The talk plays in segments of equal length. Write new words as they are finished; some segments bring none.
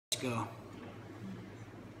go.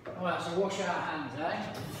 Alright, so wash our hands, eh?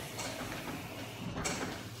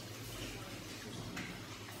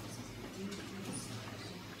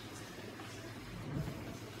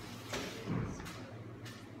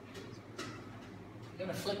 You're going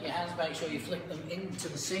to flick your hands, make sure you flick them into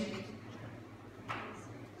the sink.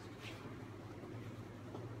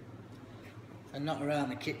 And not around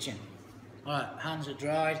the kitchen. Alright, hands are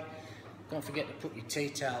dried. Don't forget to put your tea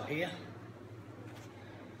towel here.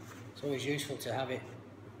 It's always useful to have it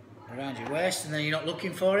around your waist, and then you're not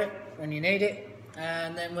looking for it when you need it.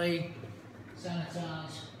 And then we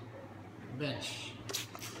sanitise the bench.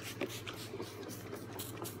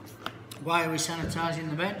 Why are we sanitising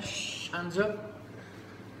the bench? Hands up.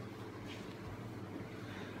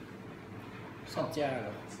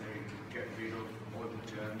 Santiago. So get rid of all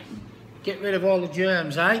the germs. Get rid of all the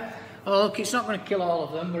germs, eh? Oh look, it's not going to kill all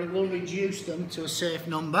of them, but it will reduce them to a safe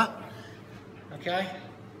number. Okay?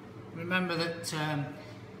 Remember that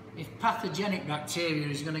if pathogenic bacteria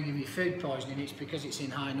is going to give you food poisoning, it's because it's in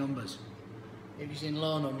high numbers. If it's in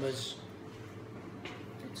low numbers,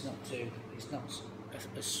 it's not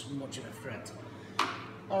as much of a threat.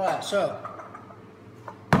 Alright, so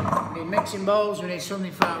we need mixing bowls, we need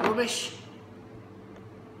something for our rubbish.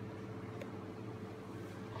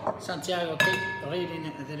 Santiago, keep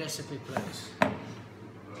reading the recipe, please. So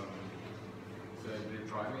the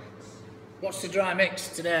dry mix. What's the dry mix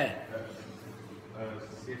today?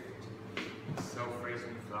 Sift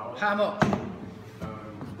self-raising flour. How much?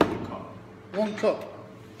 1 cup. 1 cup.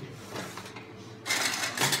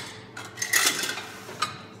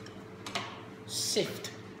 Sift.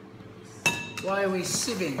 Why are we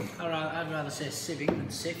sieving? Alright, I'd rather say sieving than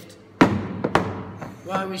sift.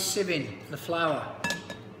 Why are we sieving the flour?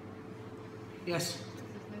 Yes.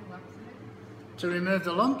 To remove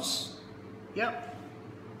the lumps? Yep.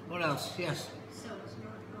 What else? Yes. So it's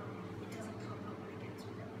not, it doesn't clump up when it gets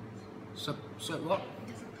wet. So what?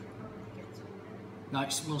 It doesn't clump up when it gets wet. No,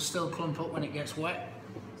 it will still clump up when it gets wet.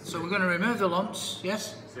 So we're going to remove the lumps,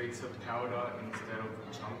 yes? So it's a powder instead of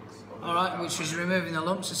chunks. Alright, which is removing the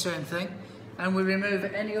lumps, the same thing. And we remove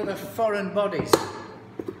any other foreign bodies.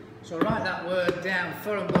 So write that word down,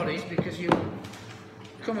 foreign bodies, because you'll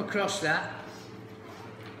come across that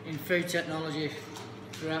in food technology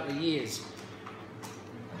throughout the years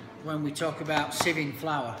when we talk about sieving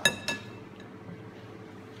flour.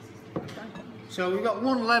 So we've got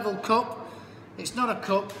 1 level cup. It's not a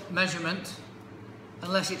cup measurement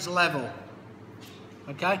unless it's level.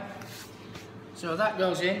 Okay? So that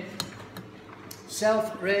goes in.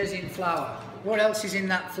 Self-raising flour. What else is in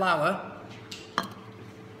that flour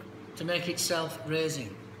to make it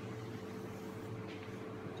self-raising?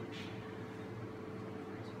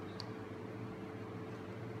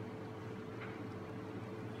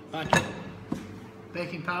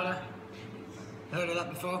 Baking powder. Heard of that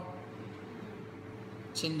before?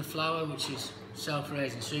 It's in the flour, which is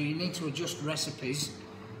self-raising. So you need to adjust recipes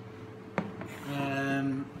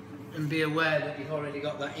and be aware that you've already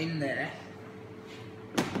got that in there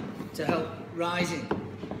to help rising.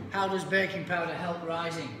 How does baking powder help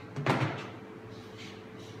rising?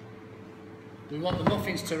 We want the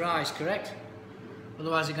muffins to rise, correct?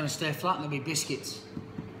 Otherwise they're going to stay flat and they'll be biscuits.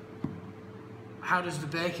 How does the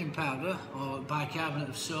baking powder or bicarbonate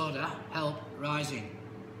of soda help rising?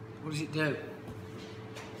 What does it do?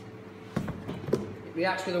 It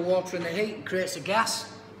reacts with the water and the heat and creates a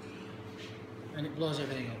gas, and it blows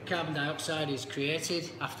everything up. Carbon dioxide is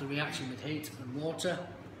created after reaction with heat and water,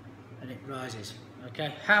 and it rises.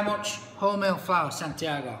 Okay, how much wholemeal flour,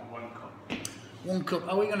 Santiago? 1 cup. 1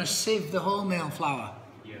 cup. Are we going to sieve the wholemeal flour?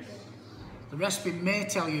 Yes. The recipe may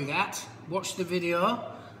tell you that. Watch the video.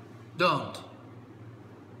 Don't.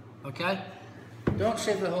 Okay? Don't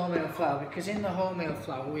sieve the wholemeal flour, because in the wholemeal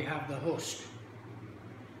flour we have the husk,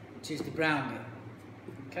 which is the brown bit.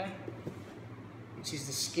 Okay? Which is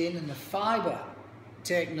the skin and the fibre.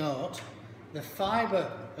 Take note, the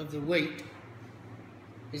fibre of the wheat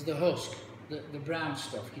is the husk, the brown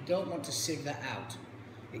stuff. You don't want to sieve that out.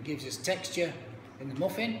 It gives us texture in the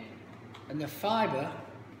muffin, and the fibre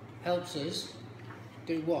helps us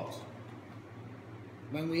do what?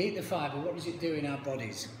 When we eat the fibre, what does it do in our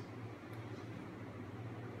bodies?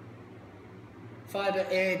 Fibre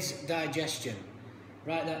aids digestion.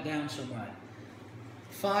 Write that down somewhere.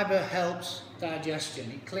 Fibre helps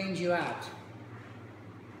digestion. It cleans you out.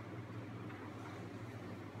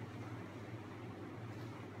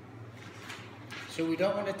 So we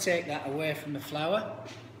don't want to take that away from the flour.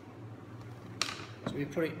 So we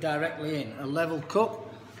put it directly in. A level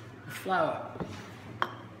cup of flour.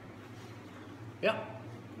 Yep.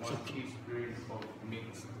 1 teaspoon of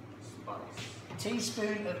mixed spice.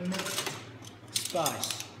 teaspoon of mixed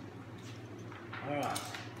spice. Alright.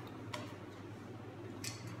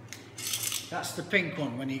 That's the pink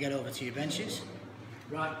one when you get over to your benches.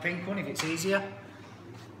 Right, pink one if it's easier.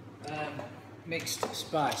 Mixed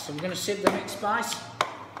spice. So we're going to sieve the mixed spice.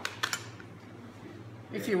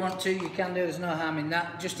 If you want to, you can do, there's no harm in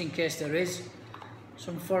that, just in case there is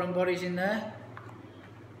some foreign bodies in there.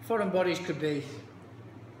 Foreign bodies could be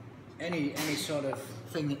any sort of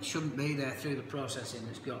thing that shouldn't be there through the processing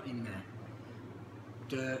that's got in there.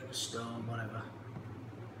 Dirt, stone, whatever.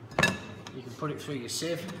 You can put it through your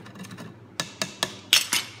sieve.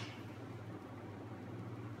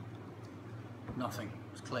 Nothing,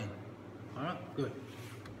 it's clean. Alright, good.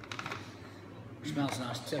 Smells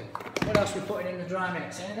nice too. What else are we putting in the dry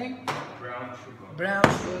mix? Anything? Brown sugar. Brown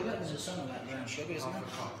sugar. There's a song about brown sugar, isn't there?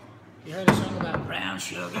 You heard a song about brown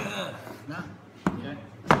sugar? No? Okay.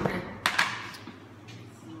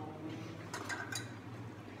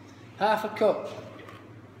 Half a cup.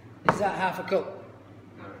 Is that half a cup?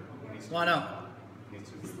 No. Why not? Needs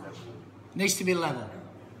to be level. Needs to be level.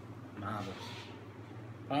 Marvellous.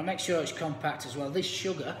 I'll make sure it's compact as well. This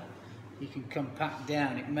sugar, you can compact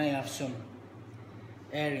down. It may have some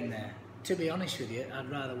air in there. To be honest with you, I'd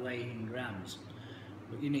rather weigh in grams.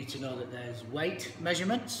 But you need to know that there's weight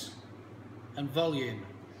measurements and volume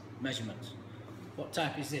measurements. What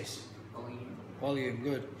type is this? Volume. Volume,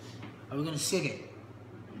 good. Are we going to sieve it?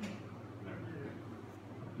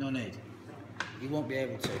 No need. You won't be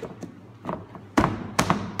able to.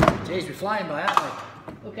 Jeez, we're flying by, aren't we?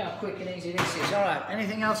 Look how quick and easy this is. Alright,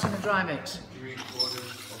 anything else in the dry mix? 3/4 of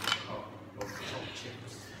a cup of chopped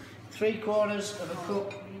chips. 3/4 of a cup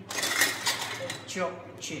of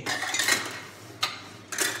chopped chips.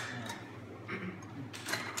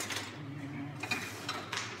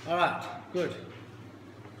 Alright, good.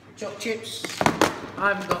 Chopped chips.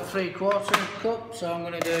 I haven't got 3/4 cup, so I'm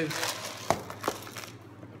going to do a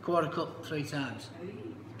 1/4 cup 3 times.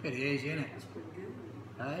 Pretty easy, isn't it?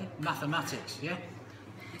 Hey? Mathematics, yeah?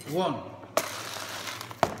 1,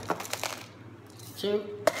 2,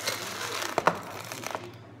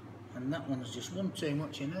 and that one's just one too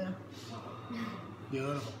much in there.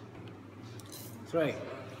 Beautiful. 3.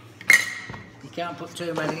 You can't put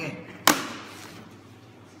too many in.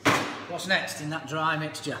 What's next in that dry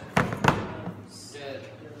mixture? Stir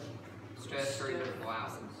through the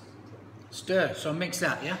flour. Stir, so mix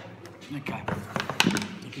that, yeah? Okay.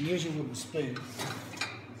 You can use your wooden spoon.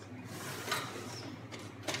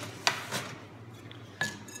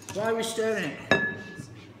 Why are we stirring it?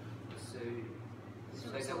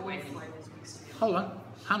 So when Hold on,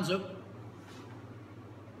 hands up.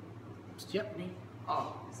 Yep.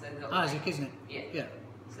 so that Isaac, isn't it? yeah. Yeah.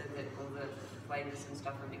 So that all the flavours and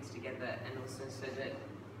stuff are mixed together, and also so that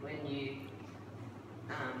when you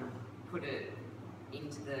put it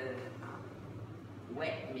into the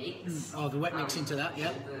wet mix. Oh, the wet mix into that,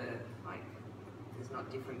 yeah. There's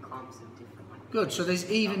not different clumps of different. Good, so there's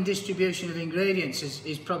even distribution of ingredients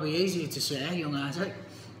is probably easier to say, young Isaac.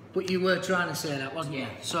 But you were trying to say that, wasn't you?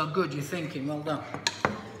 So good, you're thinking, well done.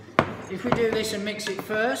 If we do this and mix it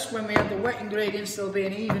first, when we add the wet ingredients, there'll be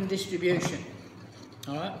an even distribution.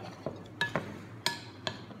 Alright?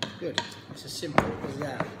 Good, it's as simple as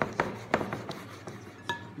that.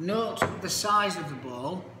 Note the size of the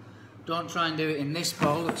bowl. Don't try and do it in this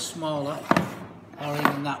bowl that's smaller, or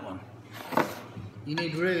even that one. You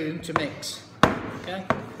need room to mix. Okay?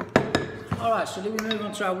 Alright, so do we move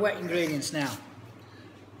on to our wet ingredients now?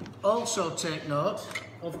 Also take note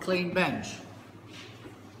of clean bench.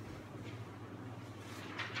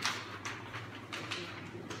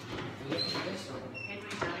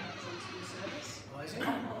 Why is it?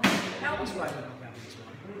 How is why we're not grabbing this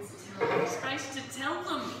one? You're supposed to tell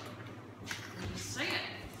them. You see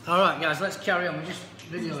it. Alright guys, let's carry on. We're just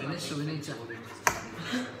videoing this, so we need to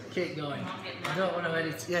keep going. I don't want to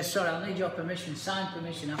edit. Yeah, sorry, I'll need your permission. Sign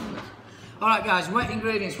permission afterwards. Alright guys, wet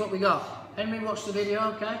ingredients, what we got? Henry, watch the video,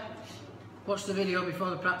 okay? Watch the video before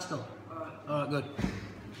the practical. Alright, good.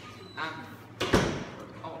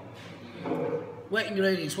 Wet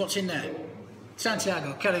ingredients, what's in there?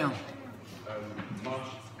 Santiago, carry on.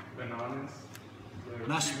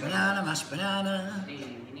 Mashed bananas. Mashed banana.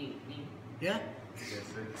 Yeah? Yeah,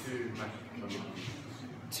 so 2 mashed bananas.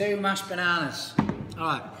 2 mashed bananas.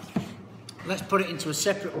 Alright, let's put it into a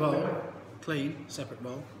separate bowl. Clean, separate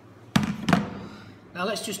bowl. Now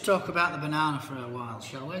let's just talk about the banana for a while,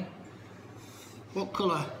 shall we? What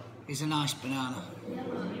colour is a nice banana?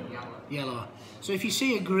 Yellow. So if you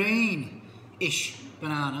see a green-ish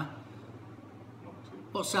banana,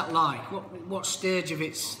 what's that like? What stage of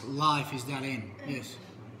its life is that in? Yes.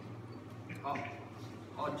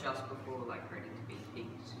 Or just before, like, ready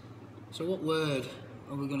So what word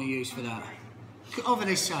are we going to use for that? Over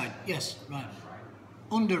this side, yes, right.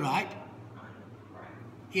 Underripe.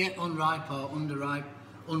 Yeah, unripe or underripe.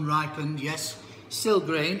 Unripened, yes. Still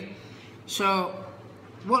green. So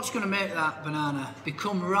what's going to make that banana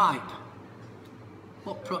become ripe?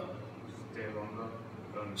 Stay longer.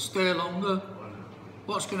 Stay longer.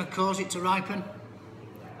 What's going to cause it to ripen?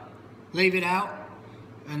 Leave it out.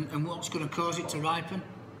 And what's going to cause it to ripen?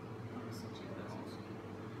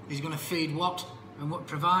 Is going to feed what? And what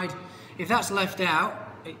provide? If that's left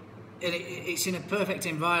out, it's in a perfect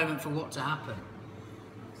environment for what to happen.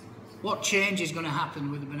 What change is going to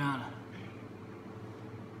happen with the banana?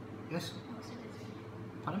 Yes?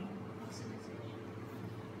 Pardon?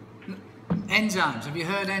 Enzymes. Have you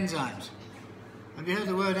heard enzymes? Have you heard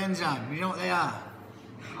the word enzyme? Do you know what they are?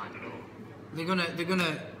 They're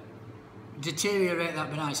gonna deteriorate that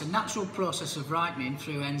banana. It's a natural process of ripening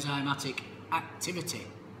through enzymatic activity.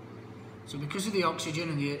 So because of the oxygen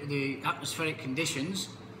and the atmospheric conditions,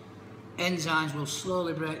 enzymes will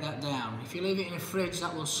slowly break that down. If you leave it in a fridge,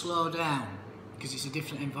 that will slow down because it's a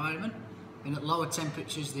different environment, and at lower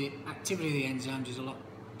temperatures the activity of the enzymes is a lot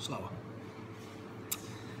slower.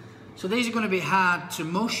 So these are going to be hard to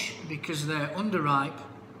mush because they're underripe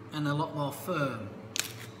and a lot more firm.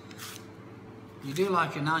 You do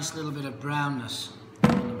like a nice little bit of brownness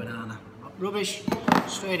on the banana. Rubbish,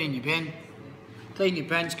 straight in your bin. Clean your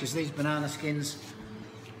bench because these banana skins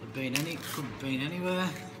could have been anywhere.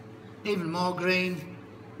 Even more green,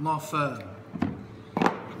 more firm.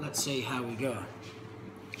 Let's see how we go.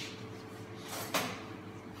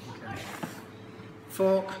 Okay.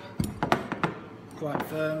 Fork, quite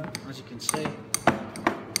firm as you can see.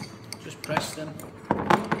 Just press them.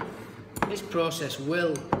 This process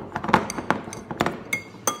will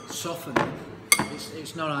soften them.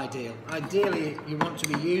 It's not ideal. Ideally you want to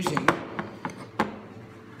be using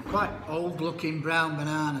quite old looking brown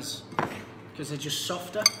bananas because they're just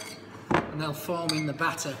softer and they'll form in the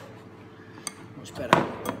batter much better.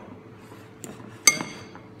 Okay.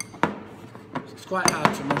 It's quite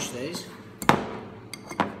hard to mush these.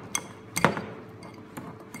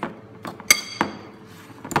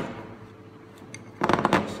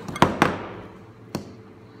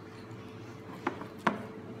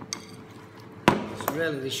 So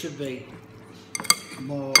really they should be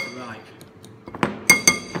more ripe.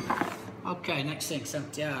 Okay, next thing,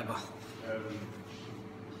 Santiago.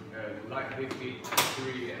 Lightly beat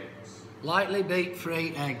 3 eggs. Lightly beat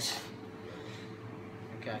 3 eggs.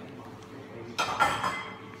 Okay.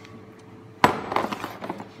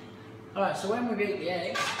 Alright, so when we beat the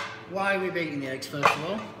eggs, why are we beating the eggs first of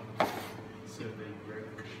all? So they break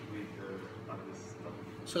with the other stuff.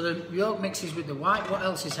 So the yolk mixes with the white, what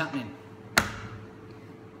else is happening?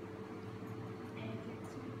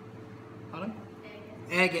 Pardon?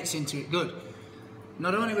 Air gets into it, good.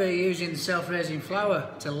 Not only are you using self-raising flour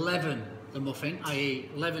to leaven the muffin, i.e.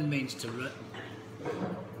 leaven means to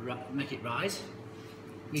make it rise,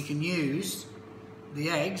 we can use the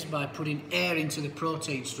eggs by putting air into the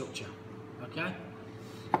protein structure, okay?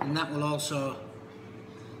 And that will also,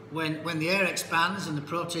 when the air expands and the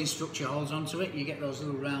protein structure holds onto it, you get those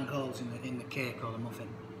little round holes in the cake or the muffin,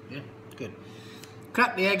 yeah? Good.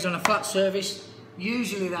 Crack the eggs on a flat surface.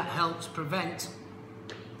 Usually that helps prevent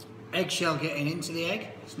eggshell getting into the egg.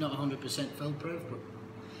 It's not 100% foolproof, but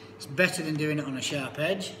it's better than doing it on a sharp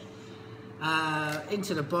edge.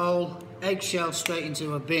 Into the bowl, eggshell straight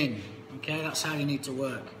into a bin. Okay, that's how you need to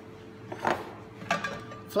work.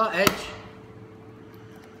 Flat edge,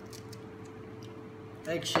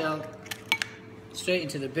 eggshell straight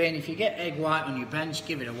into the bin. If you get egg white on your bench,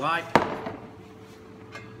 give it a wipe.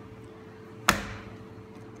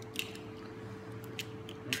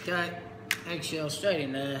 Okay, eggshell straight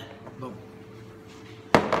in there. Boom.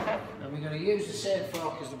 And we're going to use the same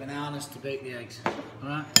fork as the bananas to beat the eggs.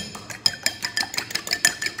 Alright?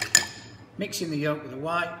 Mixing the yolk with the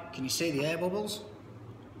white. Can you see the air bubbles?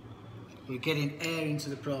 We're getting air into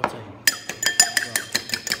the protein.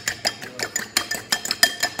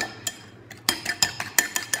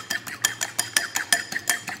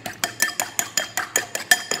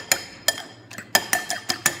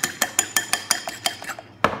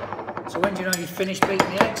 So when do you know you've finished beating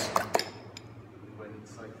the eggs? When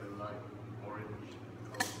it's like a light orange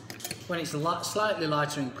color. When it's slightly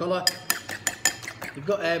lighter in colour. You've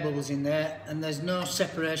got air bubbles in there and there's no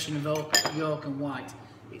separation of yolk and white.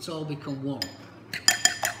 It's all become one.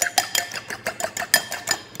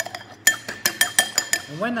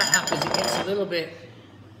 And when that happens it gets a little bit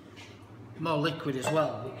more liquid as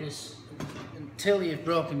well, because until you've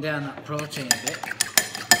broken down that protein a bit,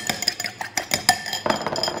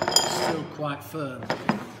 it's still quite firm.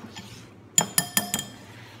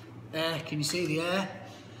 air. Can you see the air?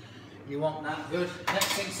 You want that. Good. Next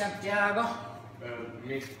thing, Santiago.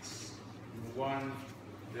 Mix 1/3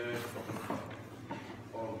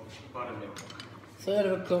 of buttermilk. 1/3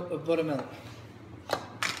 of a cup of buttermilk.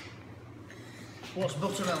 What's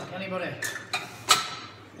buttermilk? Anybody?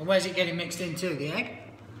 And where's it getting mixed into? The egg?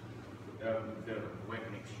 The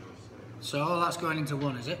wet mixture. So all that's going into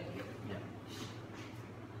one, is it? Yeah.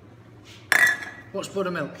 What's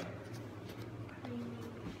buttermilk?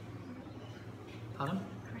 Pardon?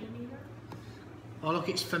 Oh look,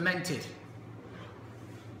 it's fermented.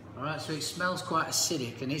 Alright, so it smells quite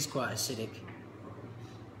acidic and is quite acidic.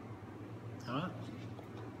 Alright?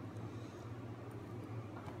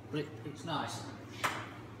 But it's nice.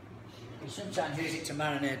 You sometimes use it to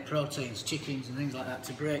marinate proteins, chickens and things like that,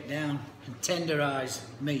 to break down and tenderise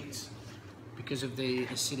meats because of the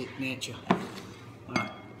acidic nature.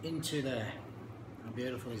 Alright, into there. How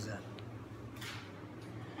beautiful is that?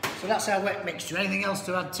 So that's our wet mixture. Anything else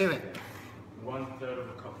to add to it? 1/3 of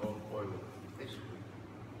a cup of oil.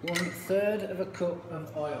 1/3 of a cup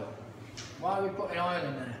of oil. Why are we putting oil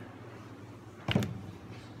in there?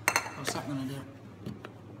 What's that going to do?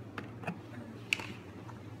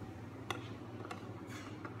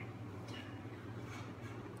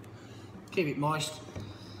 Keep it moist.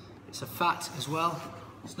 It's a fat as well.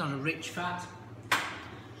 It's not a rich fat.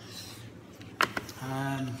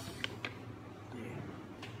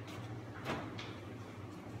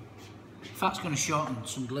 Fat's going to shorten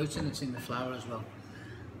some gluten that's in the flour as well.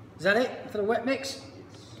 Is that it for the wet mix?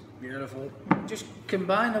 Beautiful. Just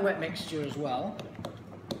combine the wet mixture as well.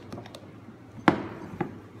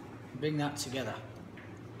 Bring that together.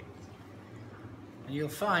 And you'll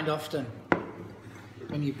find often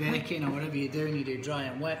when you're baking or whatever you're doing, you do dry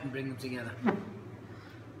and wet and bring them together.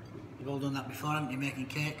 You've all done that before, haven't you, making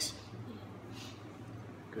cakes?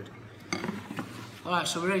 Good. Alright,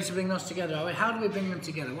 so we're ready to bring those together, are we? How do we bring them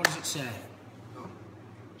together? What does it say?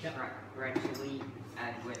 Yep. Gradually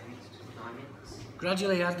add wet mix to dry mix.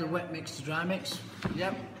 Gradually add the wet mix to dry mix.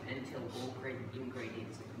 Yep. Until all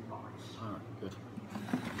ingredients are combined. Alright, good.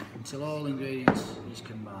 Until all ingredients is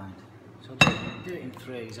combined. So do it in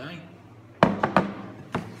threes, eh?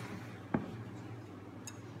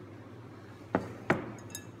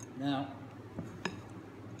 Now,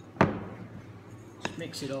 just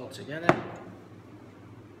mix it all together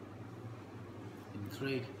in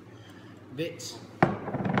 3 bits.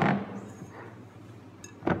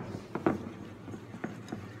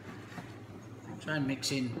 Try and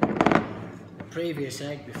mix in the previous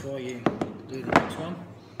egg before you do the next one.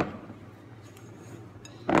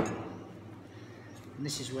 And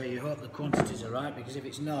this is where you hope the quantities are right, because if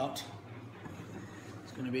it's not,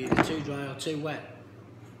 it's going to be either too dry or too wet.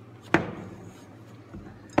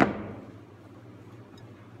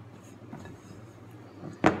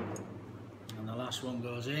 And the last one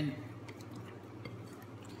goes in.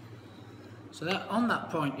 So that, on that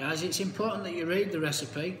point, guys, it's important that you read the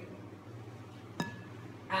recipe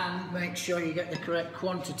and make sure you get the correct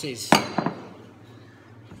quantities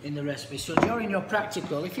in the recipe. So during your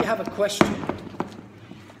practical, if you have a question,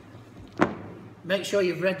 make sure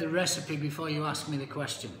you've read the recipe before you ask me the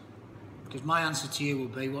question, because my answer to you will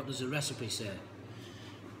be, what does the recipe say?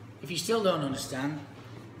 If you still don't understand,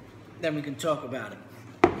 then we can talk about it.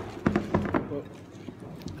 But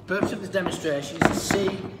the purpose of the demonstration is to see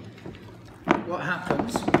what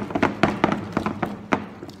happens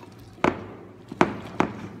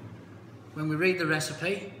when we read the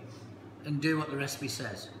recipe and do what the recipe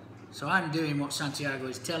says. So I'm doing what Santiago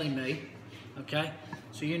is telling me, okay?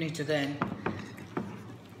 So you need to then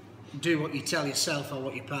do what you tell yourself or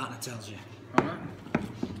what your partner tells you, alright?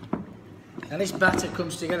 Now this batter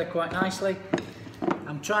comes together quite nicely.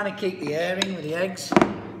 I'm trying to keep the air in with the eggs,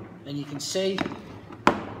 and you can see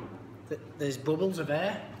that there's bubbles of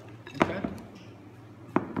air, okay?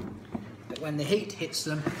 But when the heat hits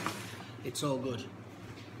them, it's all good.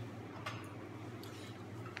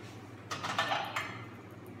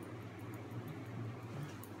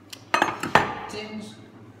 Tins.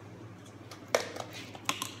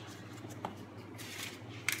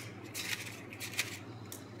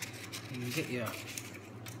 You get your...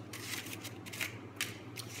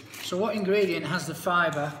 So what ingredient has the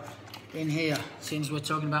fibre in here, since we're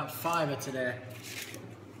talking about fibre today?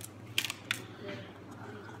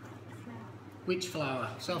 Which flour?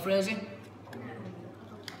 Self-raising?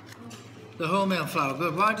 The wholemeal flour,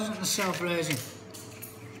 good. Why doesn't the self-raising?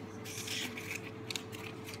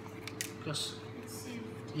 Because,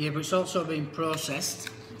 yeah, but it's also been processed,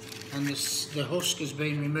 and the husk has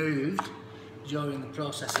been removed during the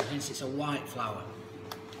processing, hence it's a white flour.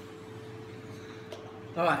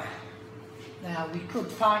 Alright, Now we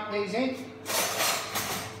could pipe these in.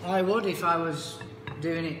 I would if I was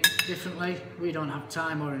doing it differently. We don't have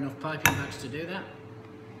time or enough piping bags to do that.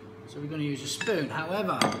 So we're going to use a spoon.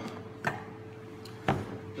 However,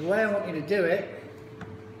 the way I want you to do it,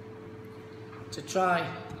 to try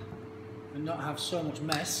and not have so much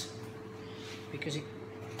mess, because it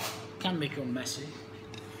can become messy,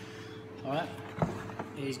 alright,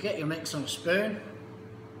 is get your mix on a spoon,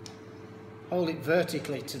 hold it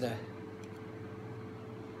vertically to the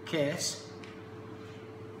case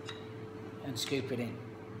and scoop it in.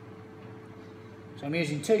 So I'm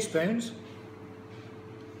using 2 spoons.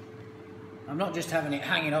 I'm not just having it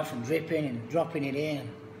hanging off and dripping and dropping it in and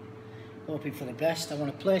hoping for the best. I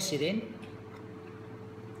want to place it in.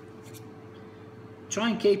 Try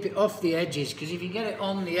and keep it off the edges, because if you get it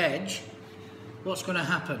on the edge, what's going to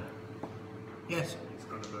happen? Yes? It's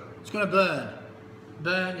going to burn. It's going to burn.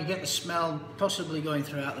 Burn, you get the smell possibly going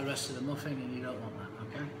throughout the rest of the muffin, and you don't want that,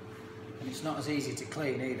 okay? And it's not as easy to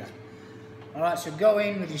clean either. Alright, so go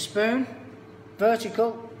in with your spoon,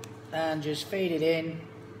 vertical, and just feed it in,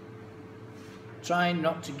 trying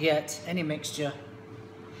not to get any mixture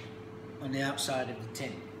on the outside of the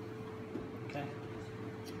tin. Okay?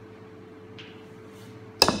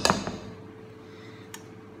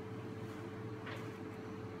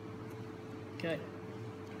 Okay.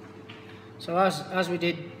 So as we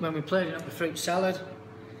did when we plated up the fruit salad,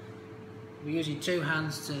 we're using 2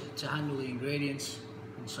 hands to handle the ingredients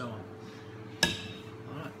and so on.